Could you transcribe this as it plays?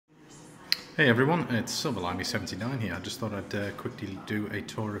Hey everyone, it's Silverlimey79 here. I just thought I'd quickly do a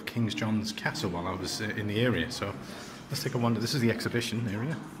tour of King John's Castle while I was in the area. So let's take a wander. This is the exhibition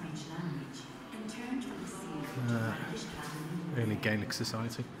area. Early Gaelic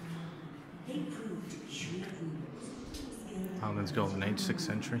society. Ireland's Golden Age, 6th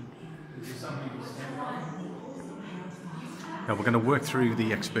century. Now we're going to work through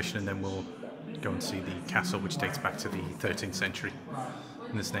the exhibition and then we'll go and see the castle, which dates back to the 13th century.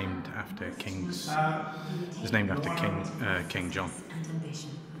 And is named after King John.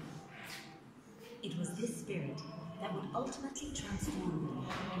 It was this spirit that would ultimately transform them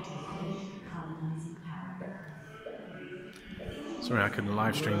into a colonizing power. Sorry I couldn't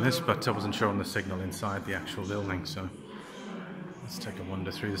live stream this, but I wasn't showing the signal inside the actual building, so let's take a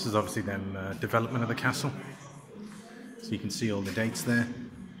wander through. This is obviously then development of the castle. So you can see all the dates there.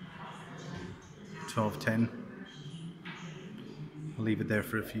 1210. I'll leave it there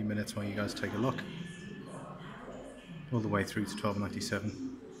for a few minutes while you guys take a look. All the way through to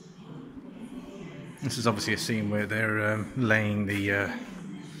 1297. This is obviously a scene where they're laying the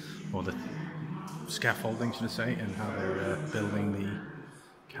scaffolding, should I say, and how they're building the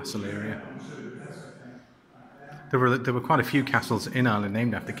castle area. There were quite a few castles in Ireland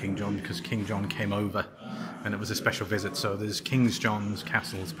named after King John because King John came over and it was a special visit. So there's King John's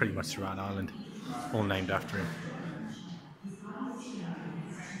castles pretty much throughout Ireland, all named after him.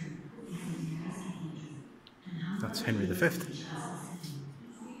 That's Henry V.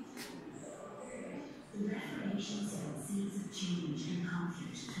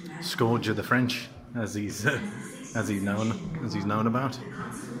 Scourge of the French, as he's known about.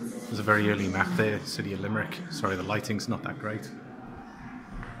 There's a very early map there, city of Limerick. Sorry, the lighting's not that great.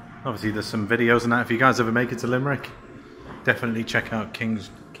 Obviously, there's some videos on that. If you guys ever make it to Limerick, definitely check out King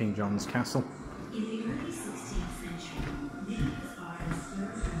John's Castle.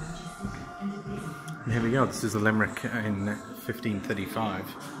 And here we go. This is the Limerick in 1535.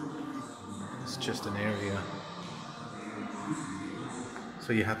 It's just an area.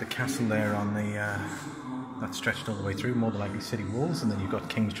 So you had the castle there on the that stretched all the way through, more than likely city walls, and then you've got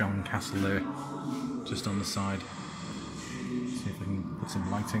King John Castle there, just on the side. See if we can put some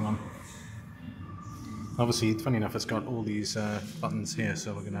lighting on. Obviously, funny enough, it's got all these buttons here,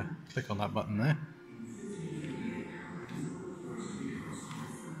 so we're going to click on that button there.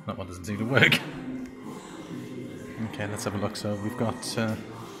 That one doesn't seem to work. Okay, let's have a look. So we've got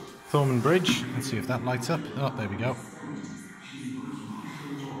Thomond Bridge. Let's see if that lights up. Oh, there we go.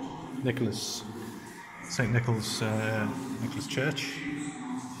 St. Nicholas Church.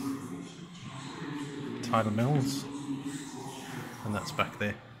 Tidal Mills. And that's back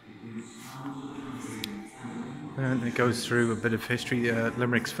there. And it goes through a bit of history.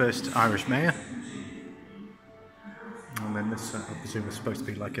 Limerick's first Irish mayor. And then this, I presume, is supposed to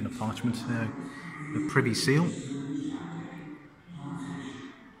be like an parchment, a Privy Seal.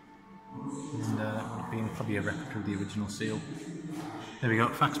 And that would have been probably a replica of the original seal. There we go,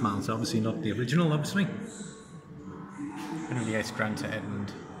 fax miles, obviously not the original, obviously. Henry VIII's grant to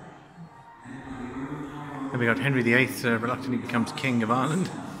Edmund. Then we got Henry VIII reluctantly becomes King of Ireland.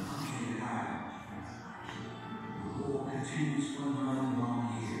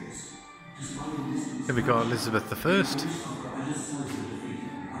 Here we got Elizabeth I.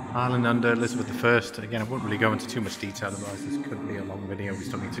 Ireland under Elizabeth I. Again, I won't really go into too much detail, otherwise this could be a long video. We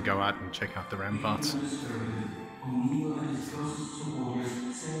still need to go out and check out the ramparts.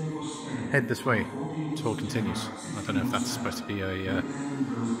 Head this way, tour continues. I don't know if that's supposed to be a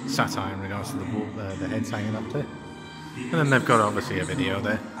satire in regards to the heads hanging up there. And then they've got obviously a video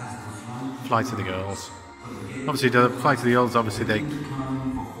there. Flight of the Girls. Obviously the Flight of the Earls, obviously they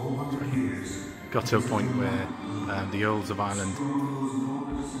got to a point where the Earls of Ireland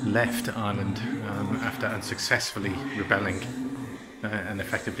left Ireland after unsuccessfully rebelling and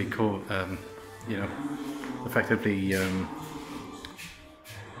effectively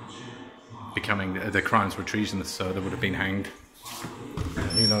becoming, the crimes were treasonous, so they would have been hanged.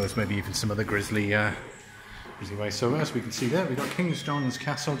 Who knows, maybe even some other grisly ways. So as we can see there, we've got King John's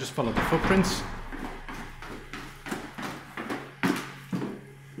Castle. Just follow the footprints.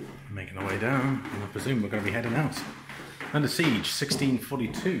 Making our way down, and I presume we're going to be heading out. Under siege,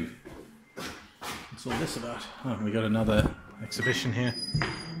 1642. What's all this about? Oh, we got another exhibition here.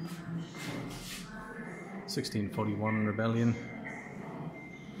 1641 rebellion.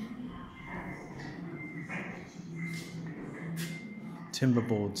 Timber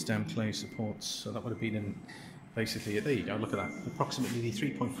boards, damp clay supports. So that would have been in basically, there you go, look at that. Approximately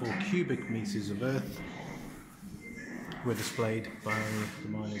 3.4 cubic meters of earth were displayed by the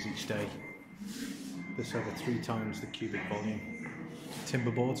miners each day. This over 3 times the cubic volume. timber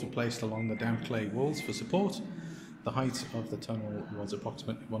boards were placed along the damp clay walls for support. The height of the tunnel was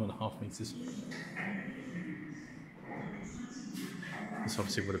approximately 1.5 metres. This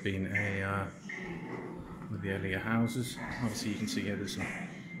obviously would have been one of the earlier houses. Obviously you can see here there's some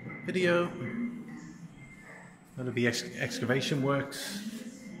video. That'll be excavation works.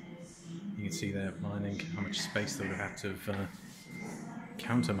 You can see there mining, how much space they would have had to have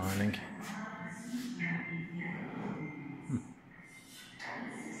counter mining.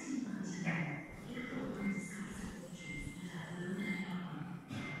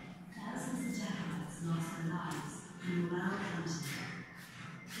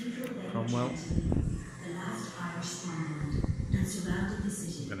 Cromwell. The last Irish stronghold and surrounded the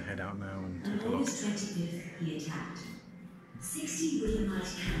city. I'm going to head out now and take a look. August 25th, he attacked. 60 Williamite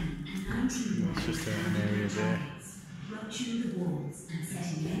cannon and 19 It's just an area there. ruptured the walls and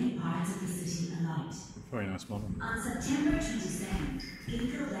setting many parts of the city alight. Very nice model. On September 22nd,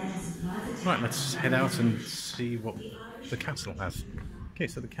 Gingrich led a surprise attack. Right, let's head out and see what the castle has. Okay,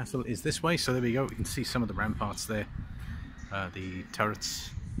 so the castle is this way, so there we go. We can see some of the ramparts there, the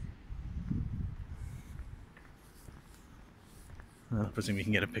turrets. I presume you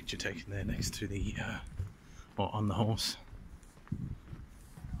can get a picture taken there next to the, or on the horse.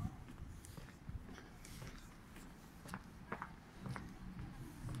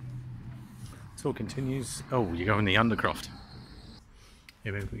 Tour continues. Oh, you're going the undercroft.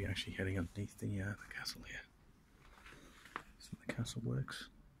 Yeah, we're actually heading underneath the castle here. Some of the castle works.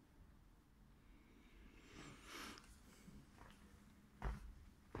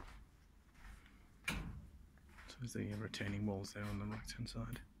 So there's the retaining walls there on the right hand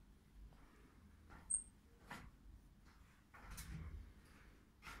side.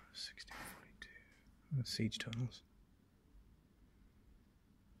 Siege tunnels.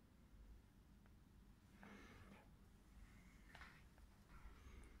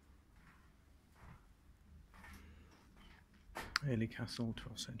 Early castle,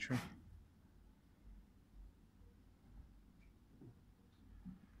 12th century.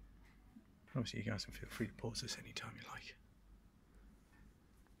 Obviously you guys can feel free to pause this anytime you like.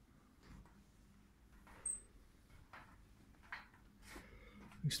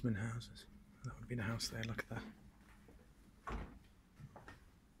 Eastman houses. That would have been a house there, look at that.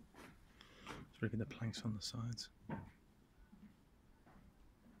 It's really the planks on the sides.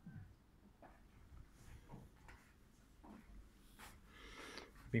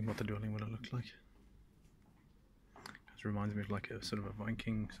 Being what the dwelling would have looked like. It reminds me of like a sort of a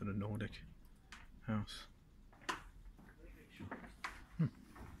Viking, sort of Nordic house.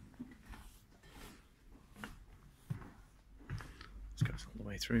 This goes all the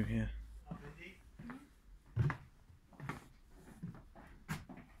way through here.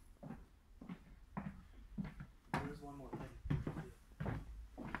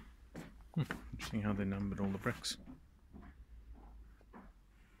 Interesting how they numbered all the bricks.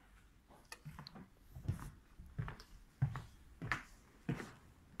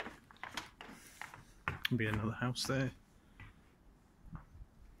 Be another house there.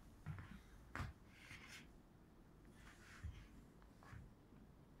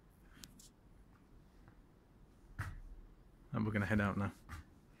 And we're going to head out now.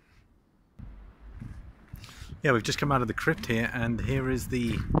 Yeah, we've just come out of the crypt here, and here is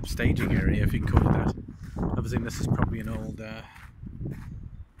the staging area, if you can call it that. I presume this is probably an old... oh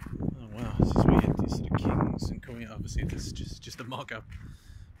wow, this is weird. These sort of kings and queens. Obviously, this is just a mock-up.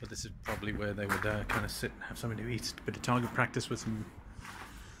 But this is probably where they would kind of sit and have something to eat. A bit of target practice with some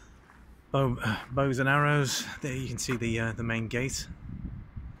bows and arrows. There you can see the main gate.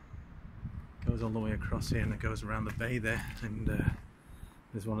 Goes all the way across here and it goes around the bay there. And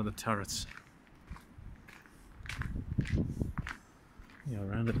there's one of the turrets. Yeah,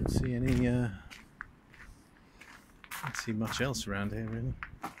 around it, I didn't see any. Didn't see much else around here really.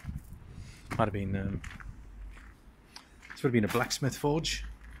 Might have been. This would have been a blacksmith forge.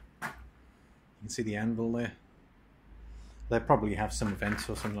 You can see the anvil there. They'll probably have some events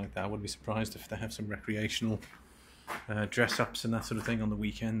or something like that. I wouldn't be surprised if they have some recreational dress-ups and that sort of thing on the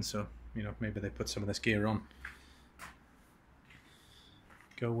weekend. So, you know, maybe they put some of this gear on.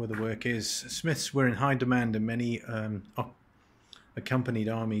 Go where the work is. Smiths were in high demand and many accompanied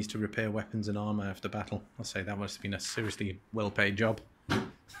armies to repair weapons and armour after battle. I'll say that must have been a seriously well-paid job.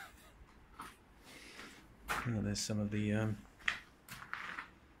 There's some of the...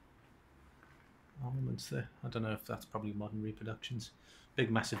 ornaments there. I don't know if that's probably modern reproductions. Big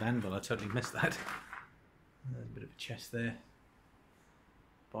massive anvil, I totally missed that. There's a bit of a chest there.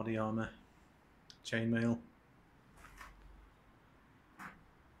 Body armour. Chainmail.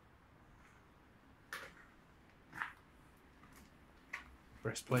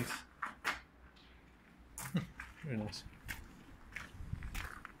 breastplate. Very nice.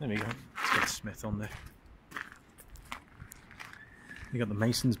 There we go. It's got Smith on there. You got the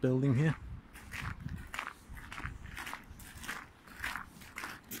Masons building here.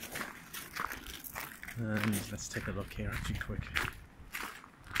 And let's take a look here actually quick.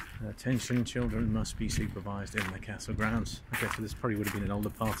 Attention, children must be supervised in the castle grounds. Okay, so this probably would have been an older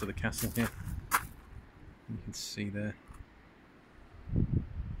part of the castle here. You can see there.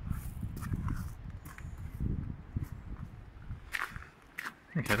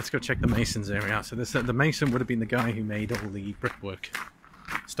 Okay, let's go check the masons area out. So this, the mason would have been the guy who made all the brickwork,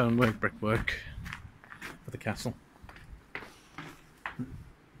 stonework, brickwork for the castle.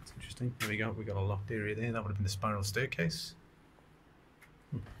 That's interesting. There we go. We got a locked area there. That would have been the spiral staircase.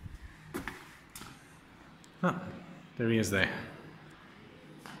 Ah, there he is there.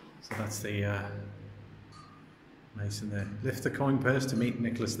 So that's the mason there. Lift the coin purse to meet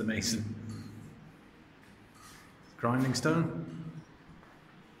Nicholas the Mason. Grinding stone.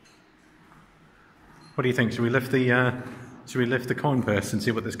 What do you think? Should we lift the coin purse and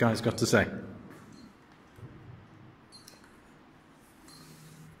see what this guy's got to say?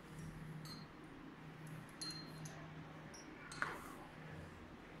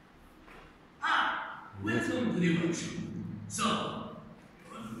 Welcome to the workshop. So,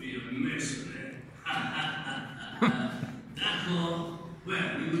 what we are masonry? D'accord. Well,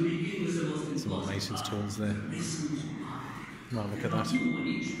 we will begin with the most important. Some more mason's tools there. Well, look at that.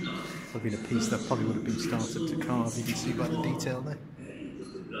 Would have been a piece that probably would have been started to carve. You can see by the detail there.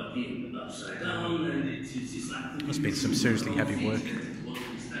 Must have been some seriously heavy work.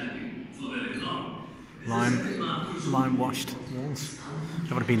 Lime washed walls.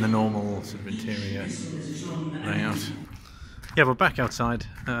 That would have been the normal sort of interior layout. Yeah, we're back outside.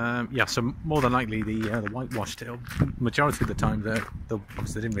 Yeah, so more than likely the whitewashed. Majority of the time,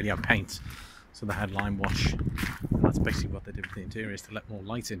 obviously they didn't really have paint, so they had lime wash. And that's basically what they did with the interiors to let more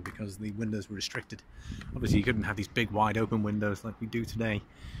light in because the windows were restricted. Obviously, you couldn't have these big, wide open windows like we do today,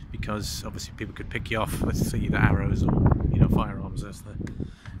 because obviously people could pick you off with either arrows or firearms as the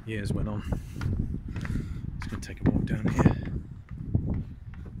years went on. Just going to take a walk down here.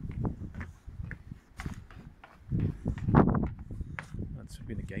 That's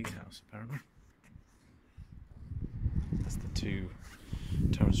been a gatehouse apparently. That's the two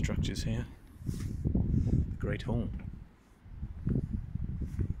turret structures here. The Great Hall.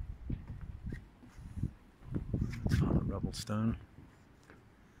 That's part of rubble stone.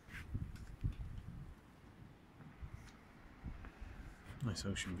 Nice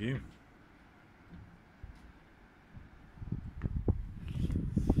ocean view.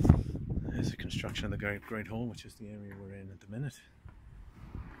 There's the construction of the Great Hall, which is the area we're in at the minute.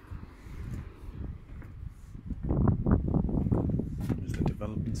 There's the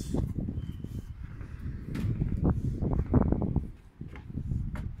developments.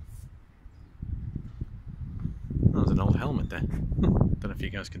 Oh, there's an old helmet there. Don't know if you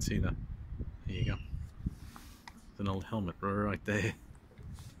guys can see that. There you go. There's an old helmet right there.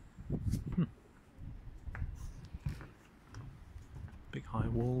 Big high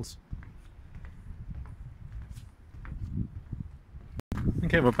walls.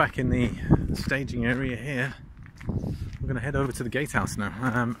 Okay, we're back in the staging area here. We're going to head over to the gatehouse now.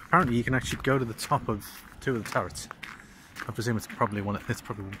 Apparently you can actually go to the top of two of the turrets. I presume it's probably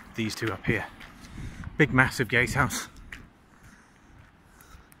these two up here. Big massive gatehouse.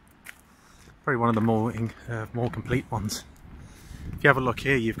 Probably one of the more complete ones. If you have a look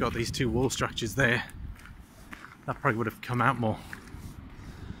here, you've got these two wall structures there. That probably would have come out more.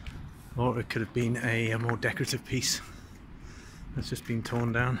 Or it could have been a more decorative piece that's just been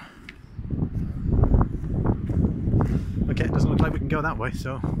torn down. Okay, it doesn't look like we can go that way,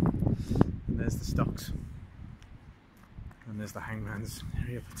 so... And there's the stocks. And there's the hangman's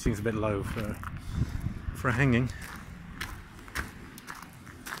area. It seems a bit low for a hanging.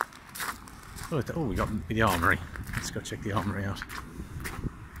 Oh, we got the armoury. Let's go check the armoury out.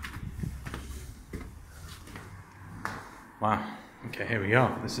 Wow. Okay, here we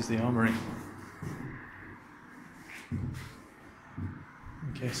are. This is the armoury.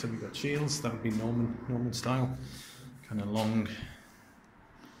 Okay, so we've got shields. That would be Norman style. Kind of long,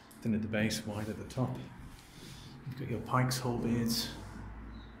 thin at the base, wide at the top. You've got your pikes, halberds,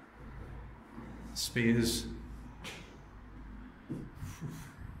 spears.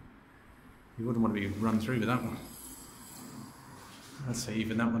 You wouldn't want to be run through with that one. I'd say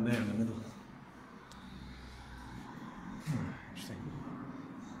even that one there in the middle. Interesting.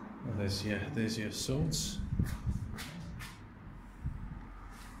 Well, there's your swords.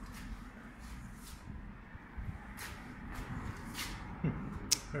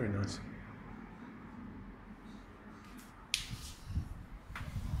 Very nice.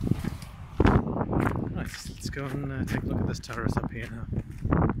 Right, let's go and take a look at this terrace up here now.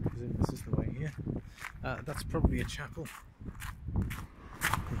 I presume this is the way here. That's probably a chapel. You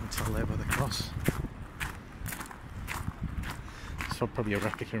can tell there by the cross. So probably a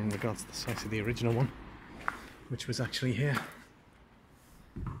replica in regards to the size of the original one, which was actually here.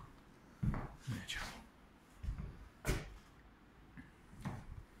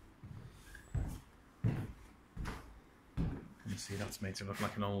 You see, that's made to look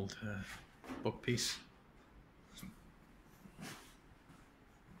like an old book piece.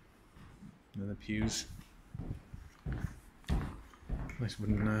 And the pews. Nice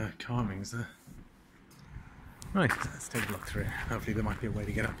wooden carvings there. Right, let's take a look through. Hopefully there might be a way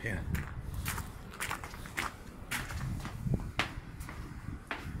to get up here.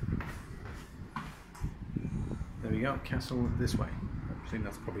 There we go, castle this way. I think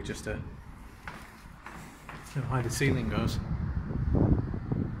that's probably just a how high the ceiling goes.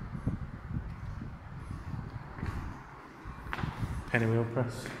 Penny wheel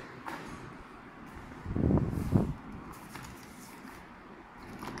press.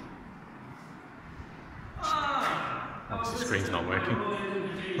 Obviously the screen's not working.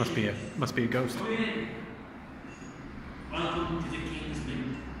 Must be a ghost.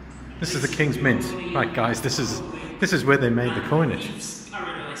 This is the King's Mint. Right guys, this is where they made the coinage.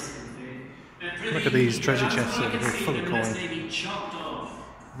 Look at these treasure chests over here full of coin.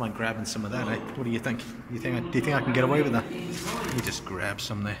 I mind grabbing some of that, eh? What do you think? Do you think I can get away with that? Let me just grab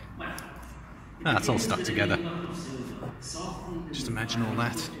some there. Ah, it's all stuck together. Just imagine all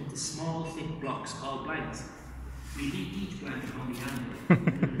that. Small thick blocks called blanks. We leave each blank on the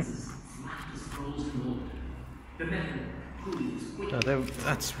handle. This is flat as frozen wood. The metal pulleys.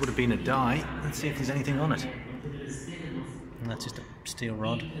 That would have been a die. Let's see if there's anything on it. And that's just a steel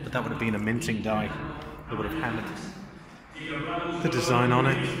rod, but that would have been a minting die. They would have had the design on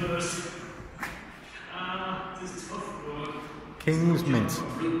it. King's Mint.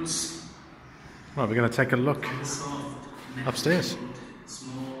 Right, we're going to take a look upstairs.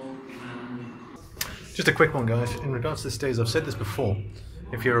 Just a quick one, guys. In regards to the stairs, I've said this before.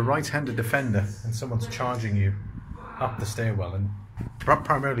 If you're a right-handed defender and someone's charging you up the stairwell, and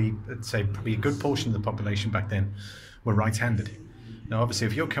primarily, I'd say probably a good portion of the population back then were right-handed. Now, obviously,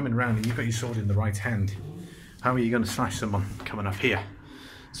 if you're coming around and you've got your sword in the right hand, how are you going to slash someone coming up here?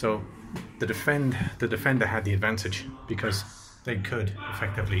 So the defender had the advantage because they could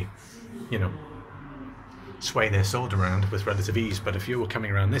effectively, you know, sway their sword around with relative ease. But if you were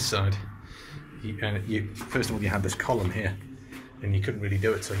coming around this side, first of all, you had this column here, and you couldn't really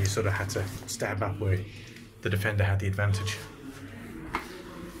do it, so you sort of had to stab up where the defender had the advantage.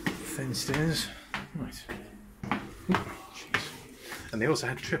 Thin stairs, right. Ooh, jeez. And they also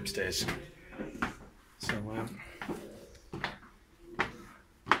had trip stairs. So,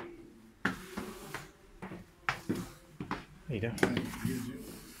 there you go.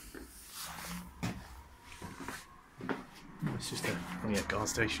 It's just only a guard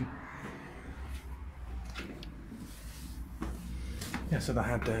station. Yeah, so they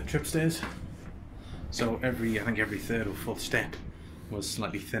had trip stairs. So I think every third or fourth step was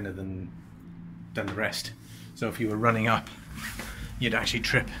slightly thinner than the rest. So if you were running up, you'd actually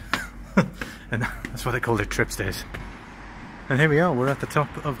trip. And that's why they called it trip stairs. And here we are, we're at the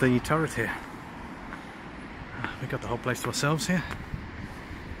top of the turret here. We've got the whole place to ourselves here.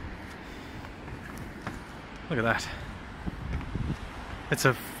 Look at that. It's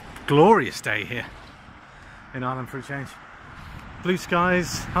a glorious day here in Ireland for a change. Blue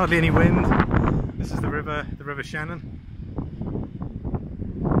skies, hardly any wind. This is the river Shannon.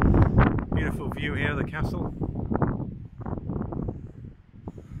 Beautiful view here of the castle.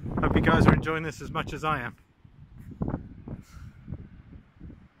 Hope you guys are enjoying this as much as I am.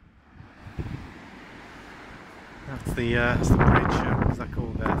 That's the bridge. What is that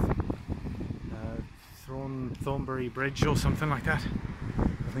called? Thornbury Bridge or something like that.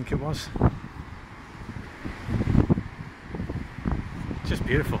 I think it was. Just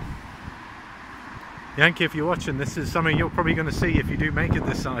beautiful. Yankee, if you're watching, this is something you're probably going to see if you do make it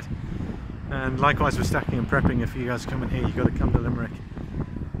this side. And likewise with stacking and prepping, if you guys are coming here, you've got to come to Limerick.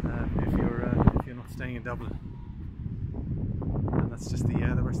 If you're not staying in Dublin. And that's just the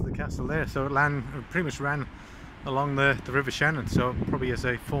rest of the castle there. So it pretty much ran along the River Shannon, so probably as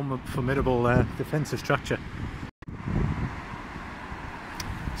a formidable defensive structure.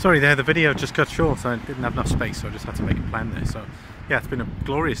 Sorry there, the video just cut short. I didn't have enough space, so I just had to make a plan there. So yeah, it's been a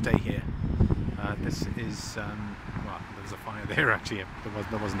glorious day here. This is well, there was a fire there actually.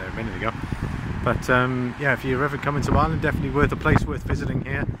 There wasn't there a minute ago. But yeah, if you're ever coming to Ireland, definitely a place worth visiting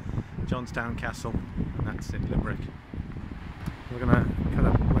here. Johnstown Castle, and that's in Limerick. We're going to cut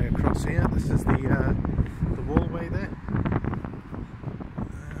our way across here. This is the wallway there.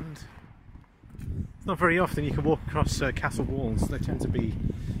 And it's not very often you can walk across castle walls. They tend to be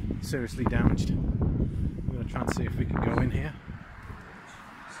seriously damaged. We're going to try and see if we can go in here.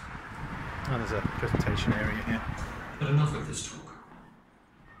 Oh, there's a presentation area here. But enough of this talk.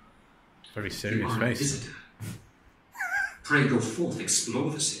 Very serious You are a face. visitor. Pray go forth,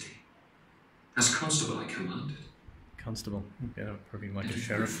 explore the city. As constable I commanded. Constable, yeah, probably like And a if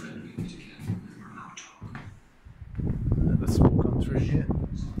sheriff. you're a friend, we meet again, and we're out talk. Let's walk on through here.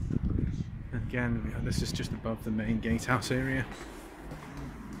 Again, this is just above the main gatehouse area.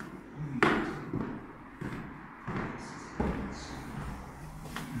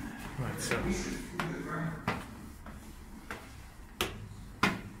 Right, so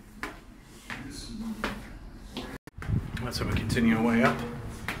let's have a continue our way up.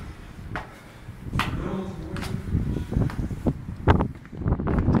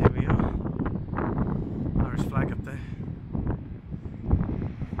 And here we are. Irish flag up there.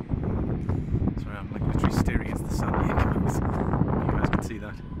 Sorry, I'm like literally staring into the sun here, guys. Hope you guys can see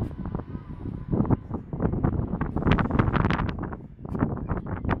that.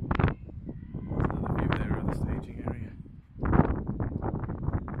 Another view there of the staging area.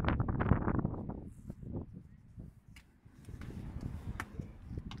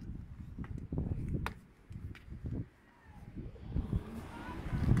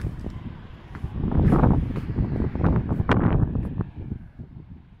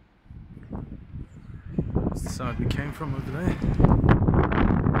 That's the side we came from over there.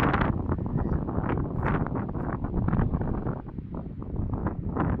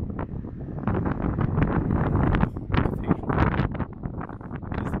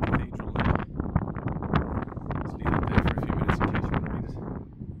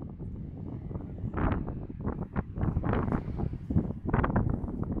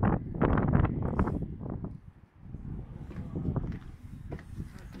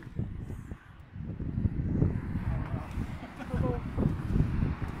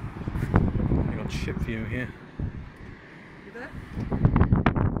 Ship view here. You there?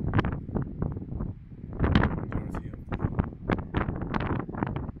 Majority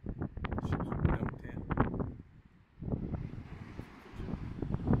of the ships were built here.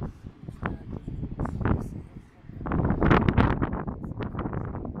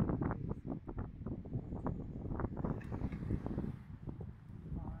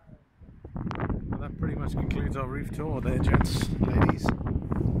 Well, that pretty much concludes our roof tour there, gents, ladies.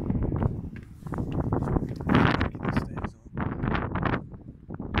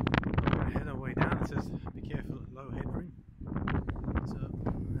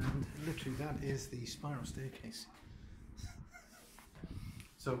 That is the spiral staircase.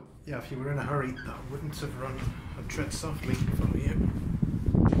 So yeah, if you were in a hurry, I wouldn't have run. I'd tread softly for you.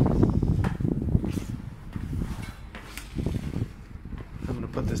 I'm going to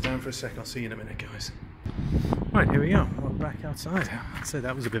put this down for a sec. I'll see you in a minute, guys. Right, here we go. We're back outside. I'd say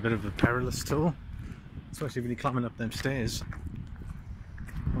that was a bit of a perilous tour, especially when you're climbing up them stairs.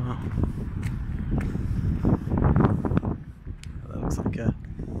 Wow. That looks like a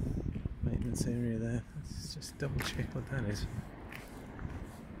maintenance area there. Let's just double check what that is.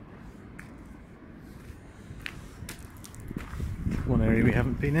 One area we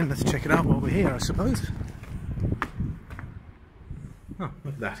haven't been in. Let's check it out while we're here, I suppose. Oh,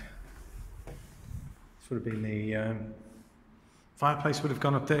 look at that. This would have been the fireplace would have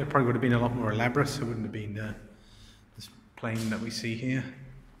gone up there. Probably would have been a lot more elaborate. It wouldn't have been this plain that we see here.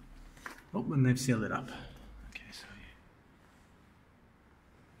 Oh, and they've sealed it up. Okay, so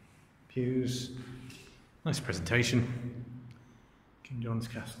pews. Nice presentation. King John's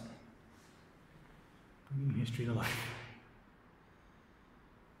Castle. Bringing history to life.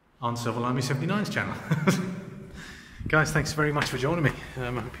 On Civil Army 79's channel. Guys, thanks very much for joining me. I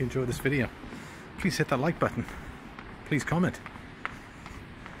hope you enjoyed this video. Please hit that like button. Please comment.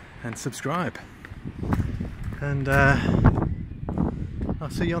 And subscribe. And I'll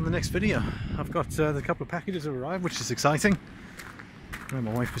see you on the next video. I've got a couple of packages have arrived, which is exciting. And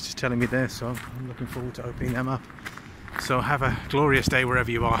my wife was just telling me there, so I'm looking forward to opening them up. So have a glorious day wherever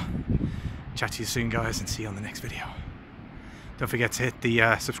you are. Chat to you soon, guys, and see you on the next video. Don't forget to hit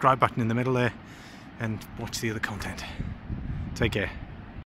the subscribe button in the middle there and watch the other content. Take care.